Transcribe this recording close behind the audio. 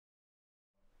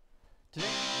Today,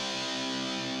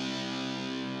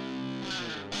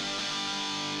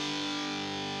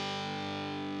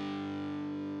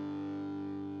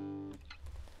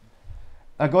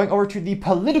 going over to the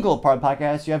political part of the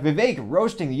podcast, you have Vivek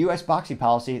roasting the U.S. boxing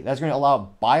policy that's going to allow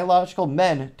biological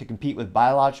men to compete with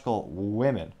biological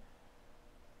women,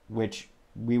 which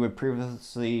we would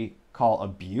previously call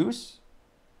abuse,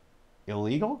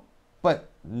 illegal, but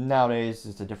nowadays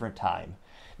it's a different time.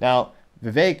 Now,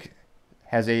 Vivek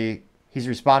he's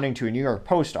responding to a New York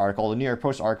Post article. The New York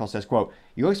Post article says, quote,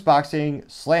 U.S. boxing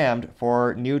slammed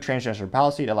for new transgender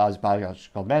policy that allows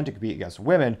biological men to compete against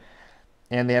women.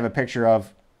 And they have a picture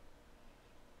of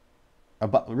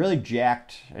a really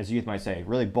jacked, as youth might say,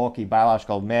 really bulky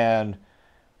biological man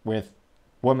with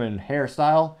woman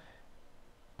hairstyle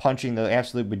punching the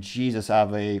absolute bejesus out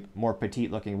of a more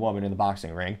petite-looking woman in the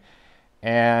boxing ring.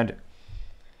 And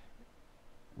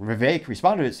Vivek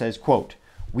responded to it, says, quote,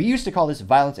 we used to call this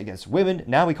violence against women.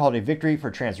 Now we call it a victory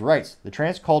for trans rights. The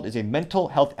trans cult is a mental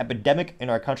health epidemic in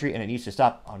our country and it needs to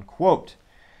stop, unquote.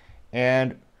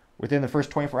 And within the first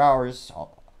 24 hours,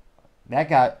 that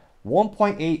got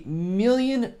 1.8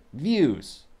 million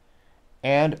views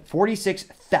and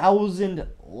 46,000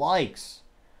 likes,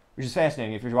 which is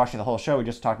fascinating. If you're watching the whole show, we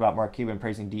just talked about Mark Cuban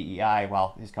praising DEI.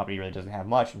 Well, his company really doesn't have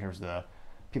much in terms of the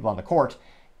people on the court.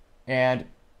 And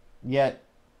yet,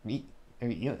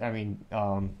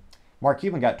 Mark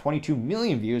Cuban got 22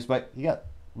 million views, but he got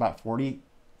about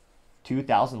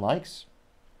 42,000 likes.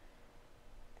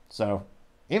 So,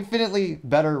 infinitely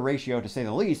better ratio, to say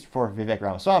the least, for Vivek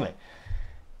Ramaswamy.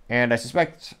 And I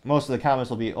suspect most of the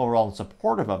comments will be overall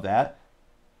supportive of that.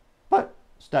 But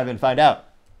let's dive in and find out.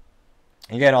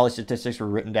 Again, all the statistics were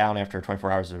written down after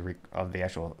 24 hours of the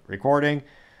actual recording.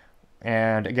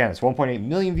 And again, it's 1.8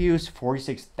 million views,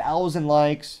 46,000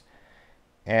 likes.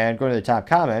 And going to the top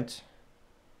comment,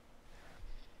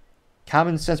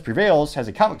 Common Sense Prevails has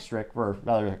a comic strip, or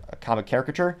rather a comic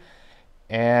caricature.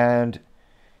 And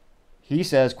he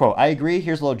says, quote, I agree,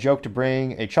 here's a little joke to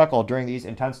bring a chuckle during these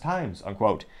intense times,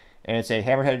 unquote. And it's a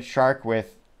hammerhead shark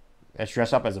that's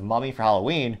dressed up as a mummy for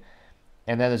Halloween.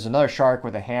 And then there's another shark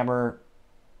with a hammer,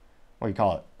 what do you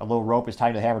call it? A little rope is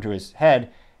tied to the hammer to his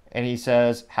head. And he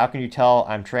says, how can you tell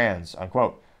I'm trans,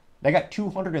 unquote. They got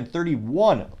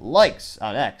 231 likes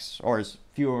on X, or as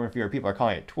fewer and fewer people are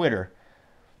calling it Twitter.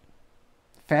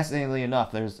 Fascinatingly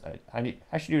enough, I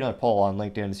should do another poll on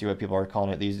LinkedIn to see what people are calling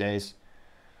it these days.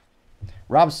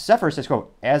 Rob Seffer says,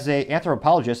 quote, as an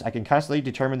anthropologist, I can constantly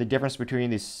determine the difference between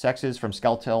the sexes from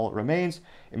skeletal remains,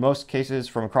 in most cases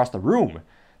from across the room.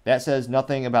 That says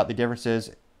nothing about the differences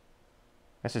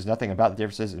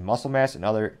in muscle mass and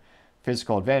other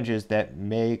physical advantages that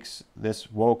makes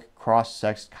this woke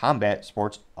cross-sex combat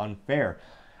sports unfair,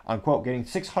 unquote, getting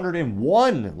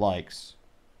 601 likes.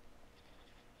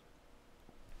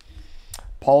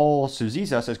 Paul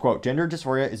Suziza says, quote, gender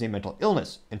dysphoria is a mental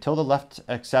illness. Until the left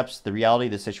accepts the reality,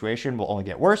 the situation will only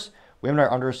get worse. Women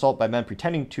are under assault by men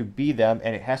pretending to be them,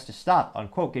 and it has to stop,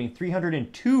 unquote, getting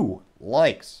 302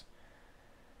 likes.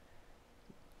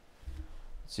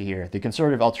 Let's see here. The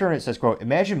conservative alternative says, quote,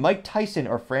 imagine Mike Tyson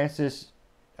or Francis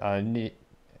Nagano,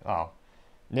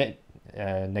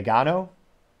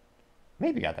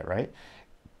 maybe got that right,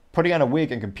 putting on a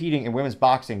wig and competing in women's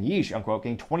boxing, yeesh, unquote,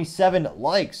 getting 27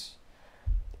 likes.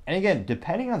 And again,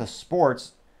 depending on the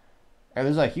sports,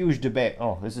 there's a huge debate.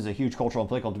 Oh, this is a huge cultural and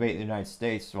political debate in the United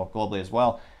States, well, globally as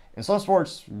well. In some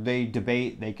sports, they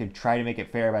could try to make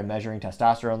it fair by measuring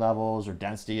testosterone levels or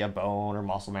density of bone or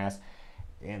muscle mass.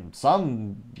 In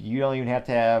some, you don't even have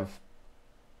to have,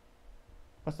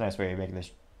 what's the nice way of making this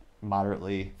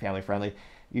moderately family friendly?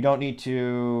 You don't need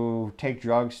to take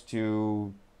drugs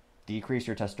to decrease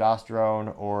your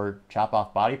testosterone or chop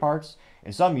off body parts.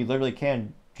 In some, you literally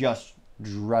can just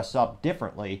dress up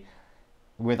differently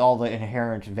with all the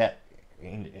inherent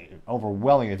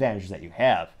overwhelming advantages that you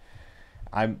have.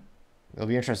 It'll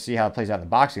be interesting to see how it plays out in the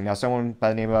boxing. Now, someone by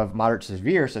the name of Moderate to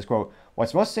Severe says, quote,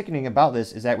 what's most sickening about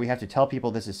this is that we have to tell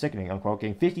people this is sickening, unquote,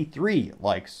 getting 53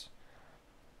 likes.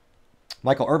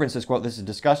 Michael Urban says, quote, this is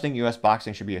disgusting. U.S.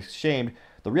 boxing should be ashamed.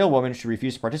 The real woman should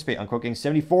refuse to participate, unquote, getting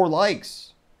 74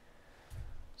 likes.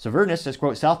 Severnus says,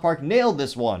 quote, South Park nailed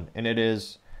this one. And it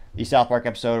is the South Park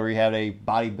episode where you had a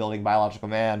bodybuilding biological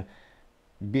man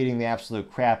beating the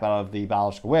absolute crap out of the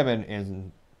biological women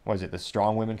in, the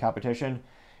strong women competition.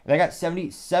 And I got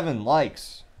 77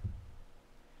 likes.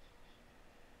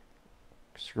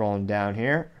 Scrolling down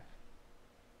here.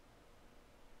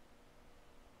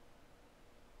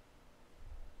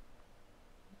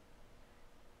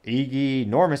 Iggy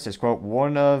Normus says, quote,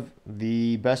 one of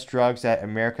the best drugs that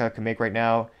America can make right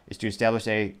now is to establish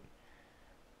a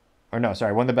or no,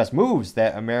 sorry, one of the best moves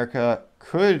that America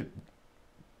could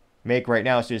make right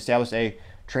now is to establish a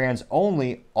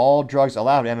trans-only, all drugs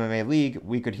allowed MMA league.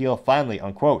 We could heal finally,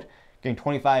 unquote. Getting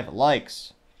 25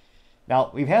 likes.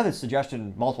 Now, we've had this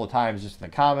suggestion multiple times just in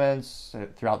the comments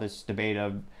throughout this debate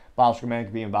of biological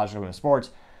men being biological women in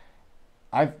sports.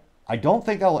 I don't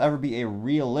think that will ever be a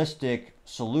realistic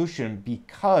solution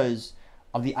because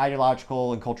of the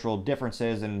ideological and cultural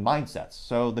differences and mindsets.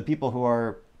 So the people who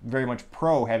are very much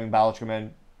pro having biological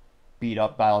men beat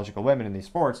up biological women in these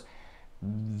sports,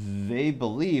 they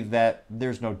believe that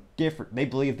there's no different. They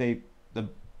believe the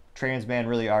trans men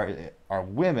really are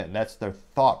women. That's their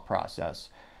thought process.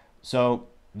 So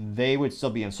they would still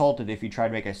be insulted if you try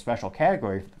to make a special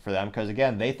category for them because,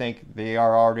 again, they think they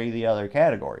are already the other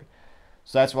category.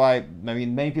 So that's why, I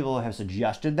mean, many people have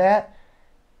suggested that,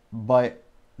 but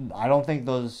I don't think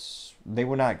they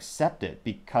would not accept it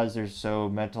because they're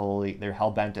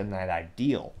hell-bent in that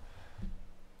ideal.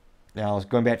 Now,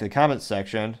 going back to the comments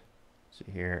section, let's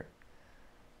see here,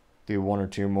 do one or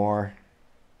two more.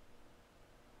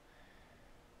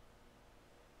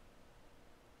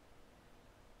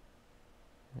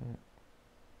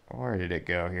 Where did it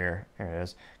go here? There it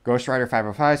is. Ghost Rider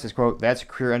 505 says, quote, that's a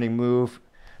career-ending move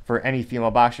for any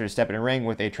female boxer to step in a ring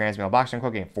with a trans male boxer,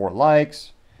 unquote, getting 4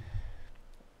 likes.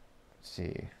 Let's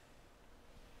see.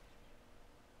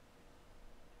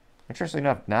 Interestingly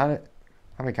enough, how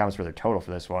many comments were there total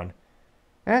for this one?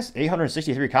 That's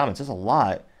 863 comments. That's a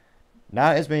lot.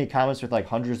 Not as many comments with like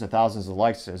hundreds of thousands of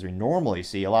likes as we normally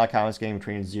see. A lot of comments getting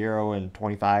between 0 and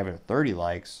 25 or 30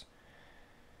 likes.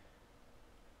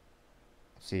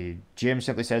 Let's see. Jim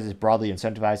simply says it's broadly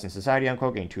incentivized in society,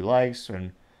 unquote, getting 2 likes.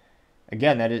 And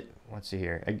again, let's see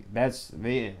here. That's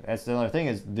the other thing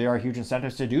is there are huge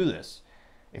incentives to do this.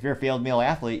 If you're a failed male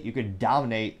athlete, you could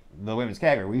dominate the women's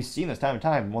category. We've seen this time and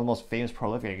time. One of the most famous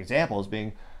prolific examples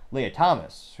being Leah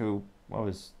Thomas, who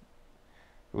was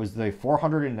the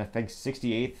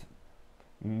 468th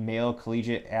male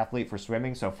collegiate athlete for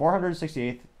swimming. So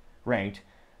 468th ranked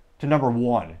to number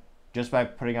 1 just by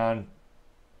putting on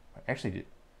actually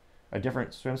a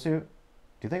different swimsuit.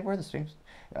 Do they wear the same?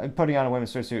 Putting on a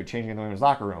women's swimsuit, changing in the women's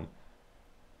locker room.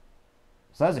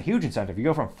 So that's a huge incentive. You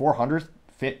go from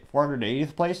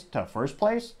 480th place to first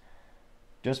place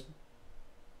just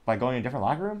by going to a different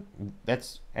locker room.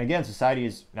 And again, society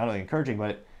is not only encouraging,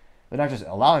 but they're not just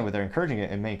allowing, but they're encouraging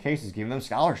it in many cases, giving them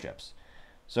scholarships.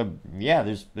 So yeah,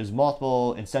 there's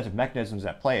multiple incentive mechanisms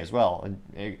at play as well,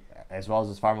 and as well as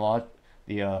this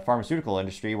pharmaceutical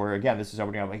industry, where again, this is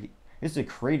opening up. This is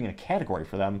creating a category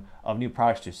for them of new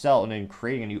products to sell, and then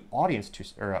creating a new audience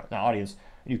a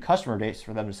new customer base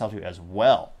for them to sell to as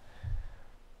well.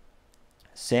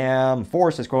 Sam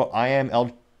Forrest says, quote, I am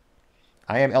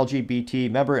LGBT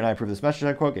member and I approve this message,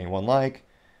 unquote, getting 1 like.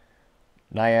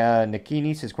 Naya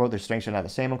Nikini says, quote, their strengths are not the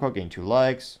same, unquote, getting 2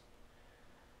 likes.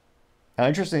 Now,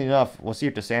 interestingly enough, we'll see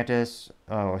if DeSantis,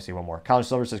 let's see one more. College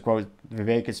Silver says, quote,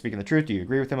 Vivek is speaking the truth. Do you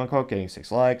agree with him, unquote, getting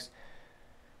 6 likes.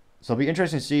 So it'll be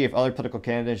interesting to see if other political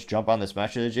candidates jump on this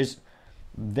message.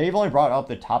 They've only brought up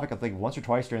the topic, I think, once or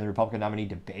twice during the Republican nominee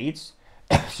debates.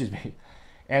 Excuse me.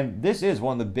 And this is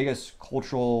one of the biggest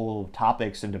cultural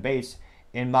topics and debates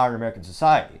in modern American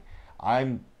society.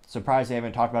 I'm surprised they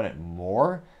haven't talked about it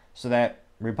more so that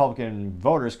Republican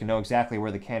voters can know exactly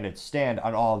where the candidates stand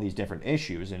on all of these different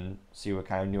issues and see what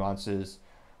kind of nuances,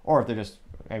 or if they're just,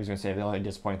 I was going to say the only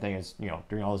disappointing thing is,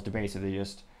 during all those debates, if they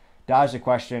just dodge the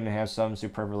question and have some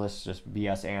superfluous just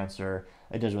BS answer,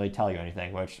 it doesn't really tell you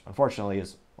anything, which unfortunately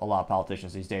is a lot of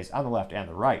politicians these days on the left and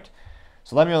the right.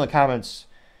 So let me know in the comments,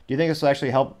 do you think this will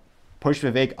actually help push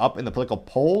Vivek up in the political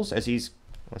polls as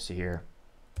let's see here,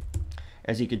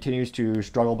 as he continues to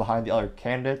struggle behind the other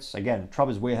candidates? Again, Trump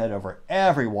is way ahead over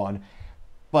everyone,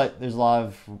 but there's a lot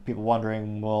of people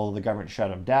wondering, will the government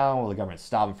shut him down? Will the government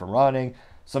stop him from running?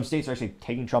 Some states are actually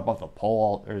taking Trump off the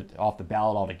poll or off the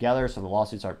ballot altogether, so the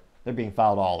lawsuits they're being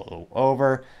filed all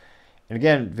over. And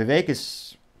again, Vivek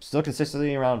is still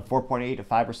consistently around 4.8 to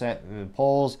 5% in the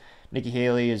polls. Nikki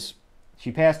Haley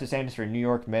she passed DeSantis for New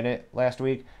York Minute last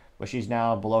week, but she's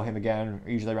now below him again,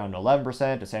 usually around 11%.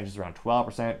 DeSantis is around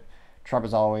 12%. Trump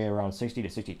is all the way around 60 to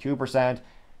 62%.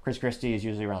 Chris Christie is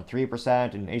usually around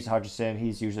 3%. And Asa Hutchinson,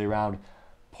 he's usually around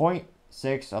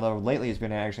 0.6, although lately it's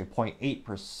been actually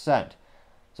 0.8%.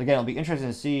 So again, it'll be interesting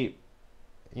to see,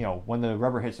 when the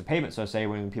rubber hits the pavement, so to say,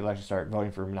 when people actually start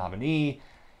voting for a nominee.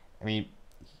 I mean,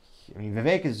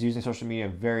 Vivek is using social media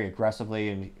very aggressively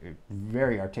and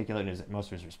very articulate in most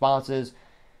of his responses.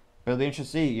 But it'll be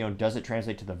interesting to see, does it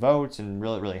translate to the votes and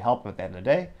really help him at the end of the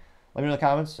day? Let me know in the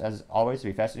comments. As always,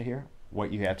 it'd be fascinating to hear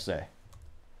what you have to say.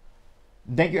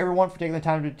 Thank you everyone for taking the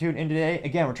time to tune in today.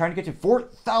 Again, we're trying to get to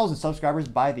 4,000 subscribers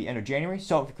by the end of January,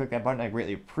 so if you click that button, I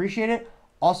greatly appreciate it.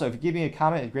 Also, if you give me a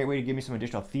comment, it's a great way to give me some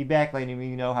additional feedback, letting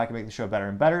me know how I can make the show better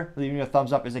and better. Leaving me a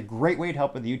thumbs up is a great way to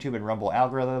help with the YouTube and Rumble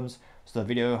algorithms, so the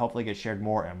video hopefully gets shared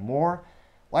more and more.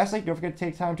 Lastly, don't forget to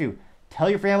take time to tell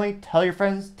your family, tell your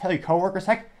friends, tell your coworkers,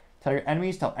 heck, tell your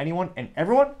enemies, tell anyone and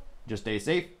everyone. Just stay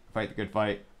safe, fight the good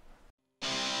fight.